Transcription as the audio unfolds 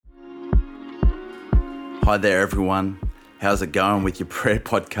Hi there, everyone. How's it going with your prayer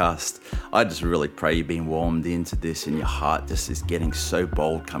podcast? I just really pray you've been warmed into this and your heart just is getting so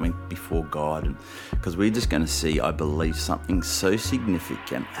bold coming before God. And because we're just going to see, I believe, something so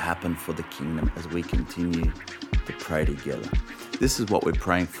significant happen for the kingdom as we continue to pray together. This is what we're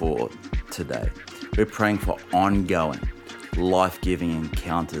praying for today. We're praying for ongoing, life-giving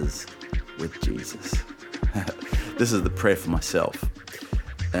encounters with Jesus. This is the prayer for myself,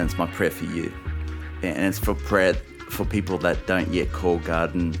 and it's my prayer for you. And it's for prayer for people that don't yet call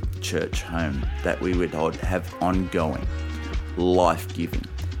Garden Church home, that we would have ongoing, life-giving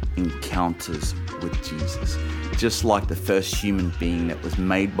encounters with Jesus. Just like the first human being that was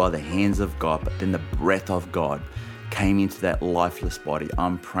made by the hands of God, but then the breath of God came into that lifeless body.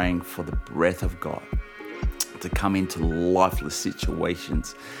 I'm praying for the breath of God to come into lifeless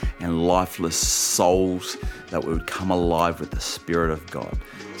situations and lifeless souls that would come alive with the Spirit of God.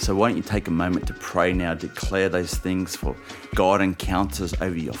 So why don't you take a moment to pray now, declare those things for God encounters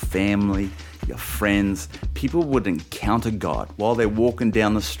over your family, your friends. People would encounter God while they're walking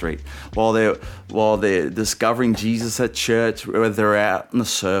down the street, while they're discovering Jesus at church, whether they're out on the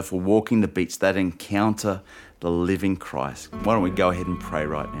surf or walking the beach, that encounter the living Christ. Why don't we go ahead and pray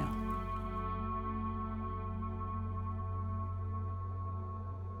right now?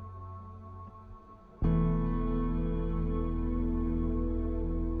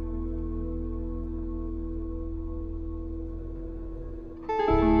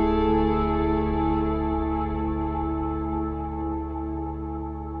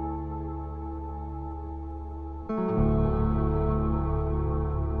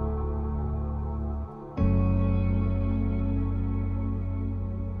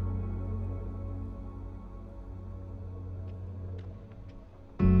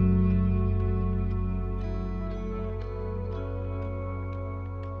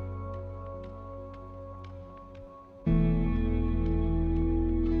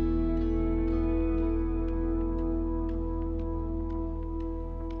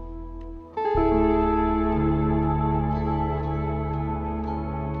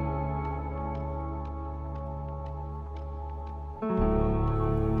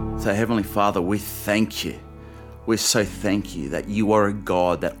 So Heavenly Father, we thank you. We so thank you that you are a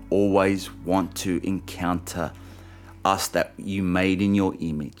God that always want to encounter us that you made in your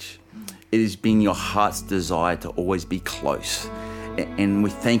image. It has been your heart's desire to always be close. And we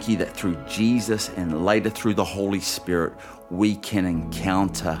thank you that through Jesus and later through the Holy Spirit, we can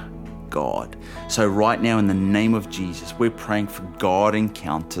encounter God. So right now in the name of Jesus, we're praying for God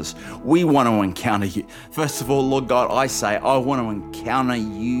encounters. We want to encounter you. First of all, Lord God, I say, I want to encounter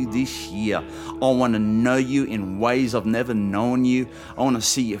you this year. I want to know you in ways I've never known you. I want to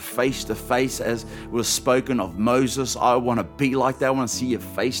see you face to face as was spoken of Moses. I want to be like that. I want to see you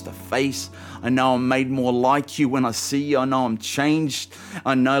face to face. I know I'm made more like you when I see you. I know I'm changed.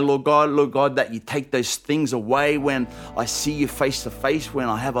 I know, Lord God, that you take those things away when I see you face to face, when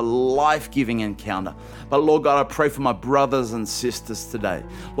I have a life-giving encounter. But Lord God, I pray for my brothers and sisters today.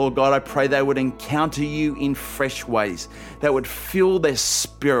 Lord God, I pray they would encounter you in fresh ways, that would fill their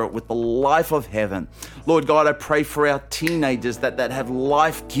spirit with the life of heaven. Lord God, I pray for our teenagers that have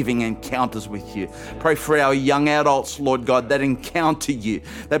life-giving encounters with you. Pray for our young adults, Lord God, that encounter you,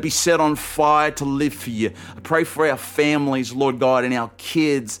 that be set on fire to live for you. I pray for our families, Lord God, and our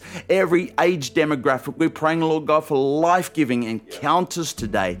kids, every age demographic. We're praying, Lord God, for life-giving encounters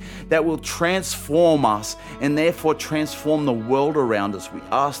today that will transform us and therefore transform the world around us. We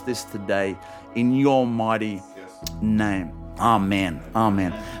ask this today in your mighty name. Amen.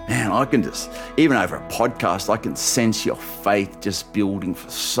 Amen. Man, I can just, even over a podcast, I can sense your faith just building for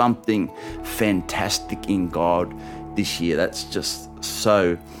something fantastic in God this year. That's just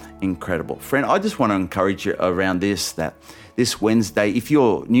so incredible. Friend, I just want to encourage you around that this Wednesday, if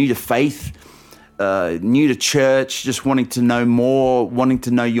you're new to faith, new to church, just wanting to know more, wanting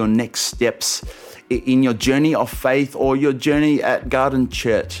to know your next steps in your journey of faith or your journey at Garden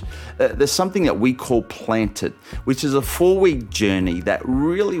Church, there's something that we call Planted, which is a 4-week journey that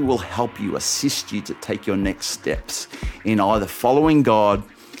really will help you, assist you to take your next steps in either following God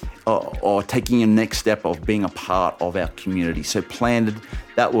or taking your next step of being a part of our community. So Planted,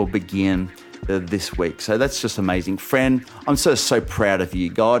 that will begin this week. So that's just amazing. Friend, I'm so proud of you.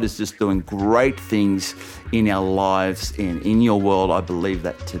 God is just doing great things in our lives and in your world. I believe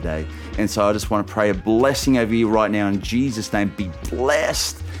that today. And so I just want to pray a blessing over you right now in Jesus' name. Be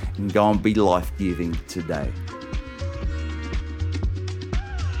blessed and go and be life-giving today.